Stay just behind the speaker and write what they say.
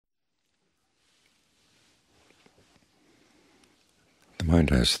mind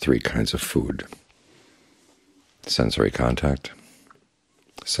has three kinds of food: sensory contact,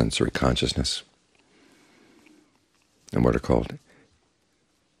 sensory consciousness, and what are called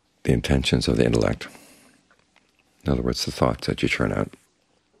the intentions of the intellect. In other words, the thoughts that you churn out.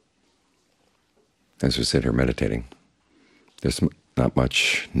 As we sit here meditating, there's not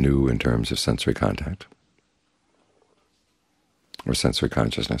much new in terms of sensory contact or sensory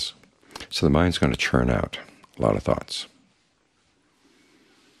consciousness. So the mind's going to churn out a lot of thoughts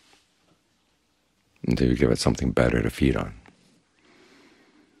until you give it something better to feed on.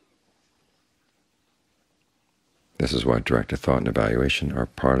 This is why directed thought and evaluation are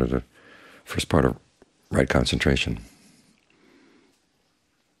part of the first part of right concentration.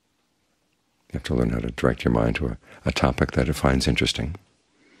 You have to learn how to direct your mind to a topic that it finds interesting,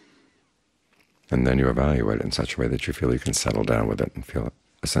 and then you evaluate it in such a way that you feel you can settle down with it and feel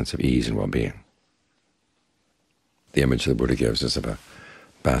a sense of ease and well-being. The image the Buddha gives is of a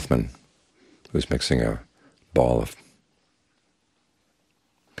bathman who's mixing a ball of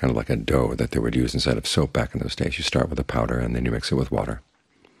kind of like a dough that they would use instead of soap back in those days. You start with a powder and then you mix it with water,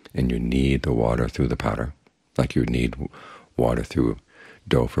 and you knead the water through the powder like you would knead water through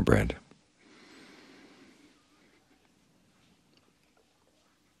dough for bread.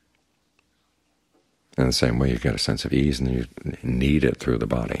 In the same way, you get a sense of ease, and then you knead it through the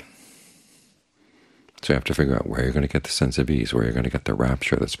body. So you have to figure out where you're going to get the sense of ease, where you're going to get the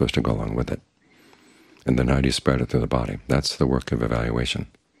rapture that's supposed to go along with it. And then how do you spread it through the body? That's the work of evaluation.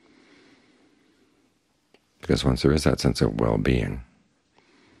 Because once there is that sense of well-being,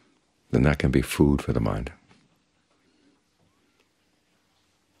 then that can be food for the mind.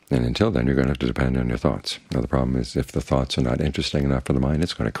 And until then, you're going to have to depend on your thoughts. Now the problem is, if the thoughts are not interesting enough for the mind,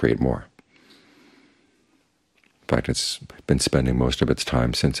 it's going to create more. In fact, it's been spending most of its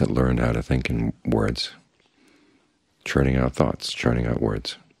time since it learned how to think in words, churning out thoughts, churning out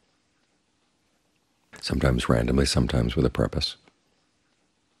words, sometimes randomly, sometimes with a purpose.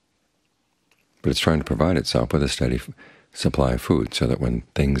 But it's trying to provide itself with a steady supply of food so that when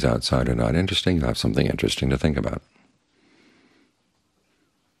things outside are not interesting, you'll have something interesting to think about.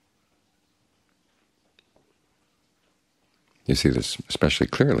 You see this especially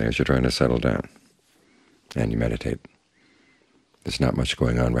clearly as you're trying to settle down and you meditate. There's not much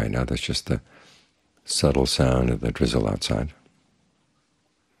going on right now. There's just the subtle sound of the drizzle outside,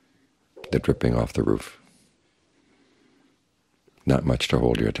 the dripping off the roof. Not much to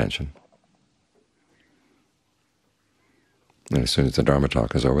hold your attention. And as soon as the Dharma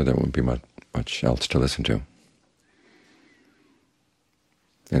talk is over, there won't be much else to listen to.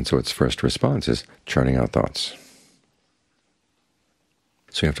 And so its first response is churning out thoughts.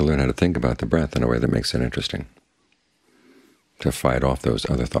 So you have to learn how to think about the breath in a way that makes it interesting, to fight off those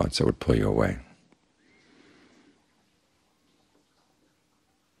other thoughts that would pull you away.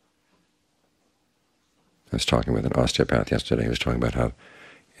 I was talking with an osteopath yesterday. He was talking about how,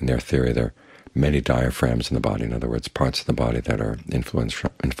 in their theory, there are many diaphragms in the body. In other words, parts of the body that are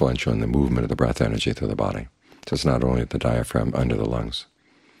influential in the movement of the breath energy through the body. So it's not only the diaphragm under the lungs.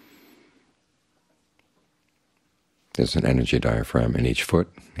 There's an energy diaphragm in each foot,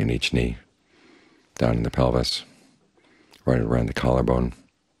 in each knee, down in the pelvis, right around the collarbone,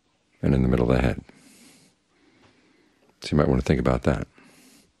 and in the middle of the head. So you might want to think about that.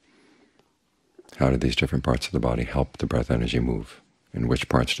 How do these different parts of the body help the breath energy move? And which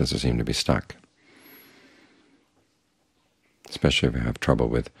parts does it seem to be stuck? Especially if you have trouble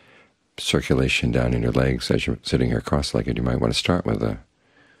with circulation down in your legs as you're sitting here cross-legged, you might want to start with a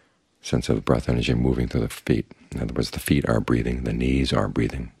sense of the breath energy moving through the feet. In other words, the feet are breathing, the knees are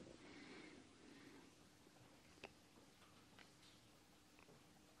breathing.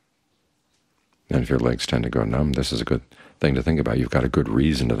 And if your legs tend to go numb, this is a good thing to think about. You've got a good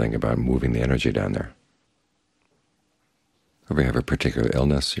reason to think about moving the energy down there. If you have a particular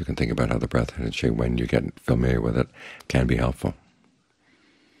illness, you can think about how the breath energy, when you get familiar with it, can be helpful.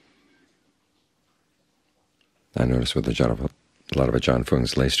 I noticed with a lot of John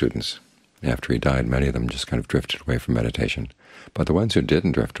Fung's lay students, after he died, many of them just kind of drifted away from meditation. But the ones who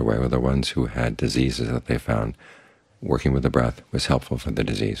didn't drift away were the ones who had diseases that they found working with the breath was helpful for the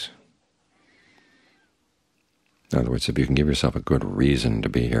disease. In other words, if you can give yourself a good reason to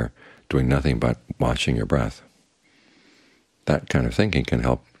be here doing nothing but watching your breath, that kind of thinking can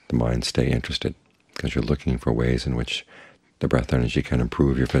help the mind stay interested, because you're looking for ways in which the breath energy can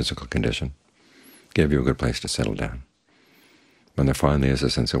improve your physical condition, give you a good place to settle down. When there finally is a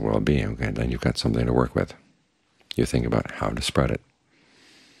sense of well-being, okay, then you've got something to work with. You think about how to spread it.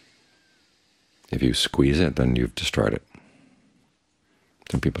 If you squeeze it, then you've destroyed it.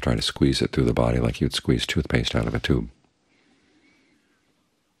 Some people try to squeeze it through the body like you'd squeeze toothpaste out of a tube.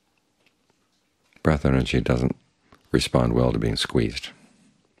 Breath energy doesn't respond well to being squeezed.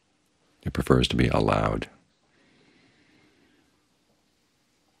 It prefers to be allowed.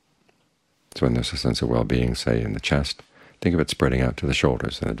 So when there's a sense of well-being, say, in the chest, think of it spreading out to the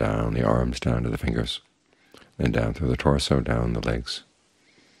shoulders, and down the arms, down to the fingers, then down through the torso, down the legs.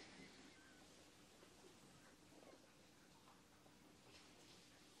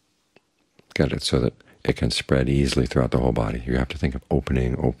 Get it so that it can spread easily throughout the whole body. You have to think of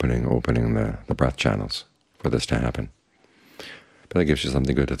opening the breath channels for this to happen. But that gives you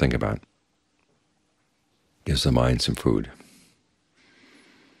something good to think about. Gives the mind some food,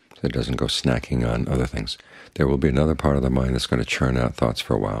 so it doesn't go snacking on other things. There will be another part of the mind that's going to churn out thoughts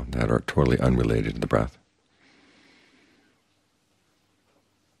for a while that are totally unrelated to the breath.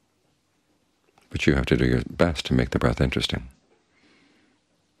 But you have to do your best to make the breath interesting.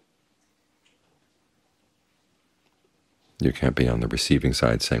 You can't be on the receiving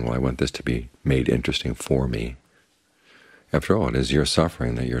side saying, well, I want this to be made interesting for me. After all, it is your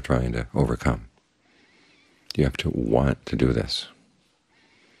suffering that you're trying to overcome. You have to want to do this.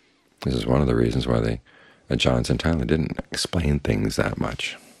 This is one of the reasons why the Ajahns in Thailand didn't explain things that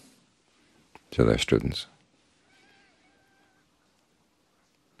much to their students.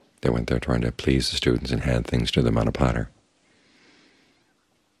 They went there trying to please the students and hand things to them on a platter.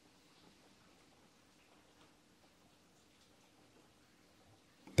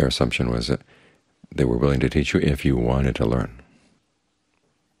 Their assumption was that they were willing to teach you if you wanted to learn.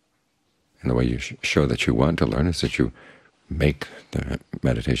 And the way you show that you want to learn is that you make the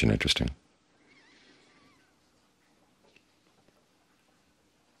meditation interesting.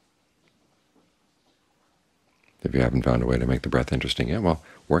 If you haven't found a way to make the breath interesting yet, well,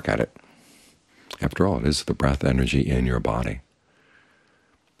 work at it. After all, it is the breath energy in your body.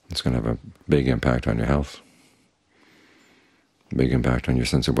 It's going to have a big impact on your health, a big impact on your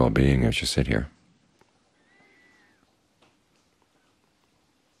sense of well-being as you sit here.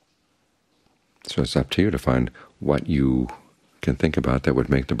 So it's up to you to find what you can think about that would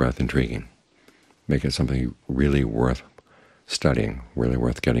make the breath intriguing, make it something really worth studying, really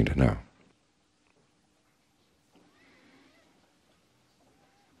worth getting to know.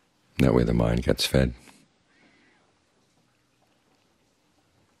 That way the mind gets fed.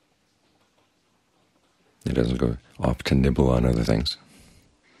 It doesn't go off to nibble on other things.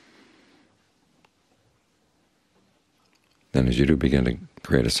 Then as you do begin to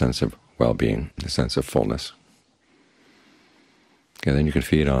create a sense of well-being, a sense of fullness, okay, then you can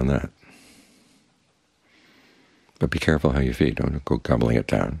feed on that. But be careful how you feed. Don't go gobbling it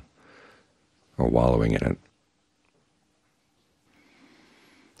down or wallowing in it.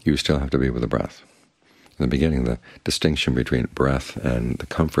 You still have to be with the breath. In the beginning, the distinction between breath and the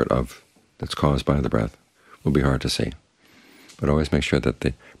comfort that's caused by the breath will be hard to see. But always make sure that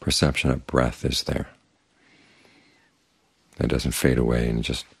the perception of breath is there. That doesn't fade away and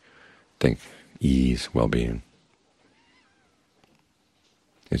just think ease, well-being.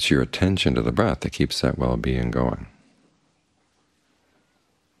 It's your attention to the breath that keeps that well-being going.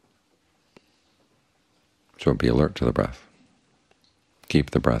 So be alert to the breath.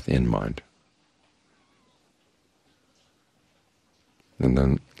 Keep the breath in mind. And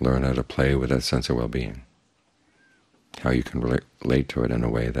then learn how to play with that sense of well-being, how you can relate to it in a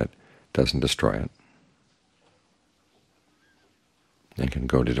way that doesn't destroy it, and can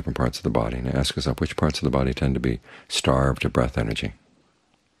go to different parts of the body and ask yourself which parts of the body tend to be starved of breath energy,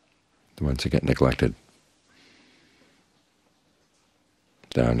 the ones that get neglected.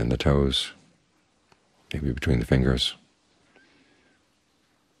 Down in the toes, maybe between the fingers,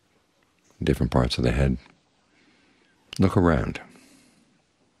 different parts of the head. Look around.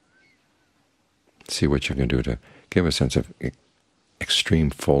 See what you can do to give a sense of extreme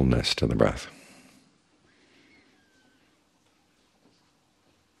fullness to the breath.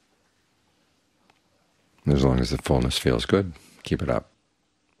 As long as the fullness feels good, keep it up.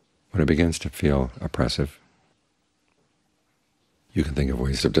 When it begins to feel oppressive, you can think of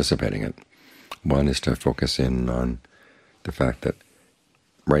ways of dissipating it. One is to focus in on the fact that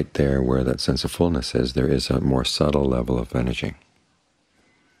right there where that sense of fullness is, there is a more subtle level of energy.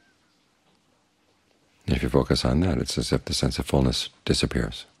 And if you focus on that, it's as if the sense of fullness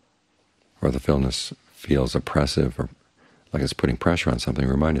disappears, or the fullness feels oppressive, or like it's putting pressure on something.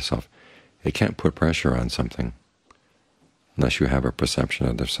 Remind yourself, it can't put pressure on something unless you have a perception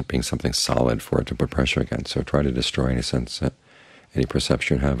of there being something solid for it to put pressure against. So try to destroy any sense, any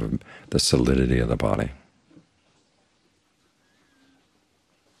perception you have of the solidity of the body.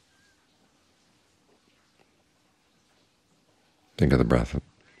 Think of the breath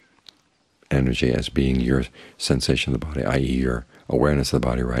energy as being your sensation of the body, i.e. your awareness of the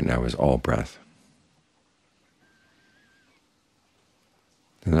body right now is all breath.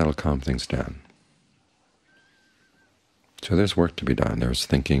 And that'll calm things down. So there's work to be done. There's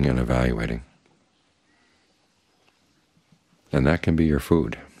thinking and evaluating. And that can be your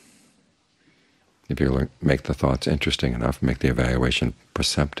food. If you make the thoughts interesting enough, make the evaluation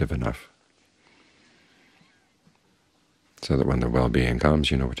perceptive enough, so that when the well-being comes,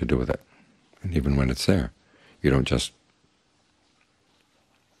 you know what to do with it. And even when it's there, you don't just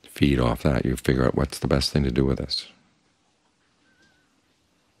feed off that. You figure out what's the best thing to do with this.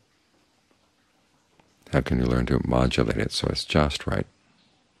 How can you learn to modulate it so it's just right?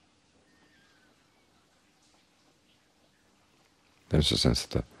 There's a sense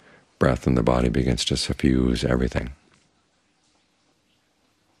that the breath in the body begins to suffuse everything,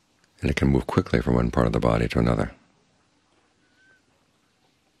 and it can move quickly from one part of the body to another.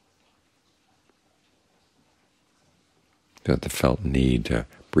 That the felt need to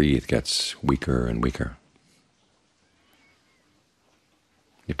breathe gets weaker and weaker.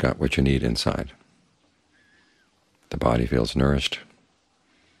 You've got what you need inside. The body feels nourished.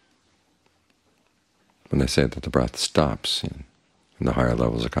 When they say that the breath stops in the higher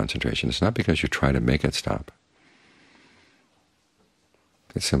levels of concentration, it's not because you try to make it stop.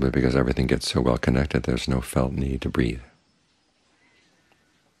 It's simply because everything gets so well connected there's no felt need to breathe.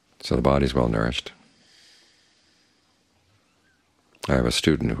 So the body's well nourished. I have a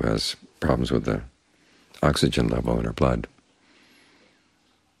student who has problems with the oxygen level in her blood.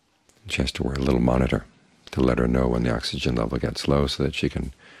 She has to wear a little monitor to let her know when the oxygen level gets low so that she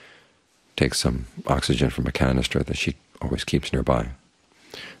can take some oxygen from a canister that she always keeps nearby.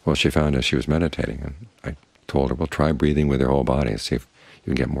 Well, she found as she was meditating, and I told her, well, try breathing with your whole body and see if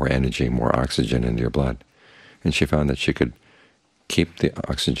you can get more energy, more oxygen into your blood. And she found that she could keep the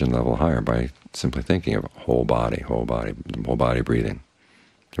oxygen level higher by simply thinking of whole body breathing.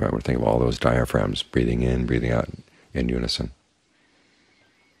 You might want to think of all those diaphragms, breathing in, breathing out in unison.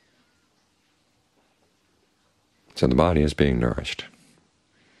 So the body is being nourished.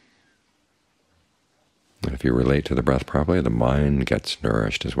 And if you relate to the breath properly, the mind gets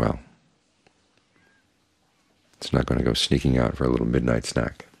nourished as well. It's not going to go sneaking out for a little midnight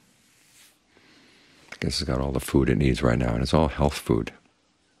snack, because it's got all the food it needs right now, and it's all health food.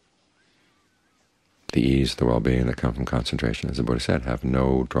 The ease, the well-being that come from concentration, as the Buddha said, have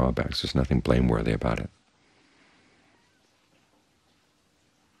no drawbacks. There's nothing blameworthy about it.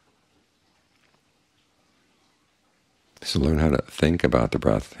 So learn how to think about the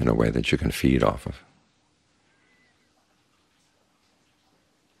breath in a way that you can feed off of,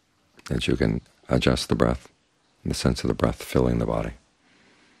 that you can adjust the breath in the sense of the breath filling the body.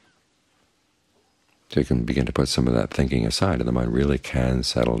 So you can begin to put some of that thinking aside, and the mind really can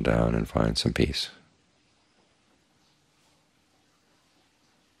settle down and find some peace.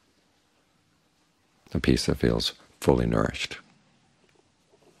 A peace that feels fully nourished.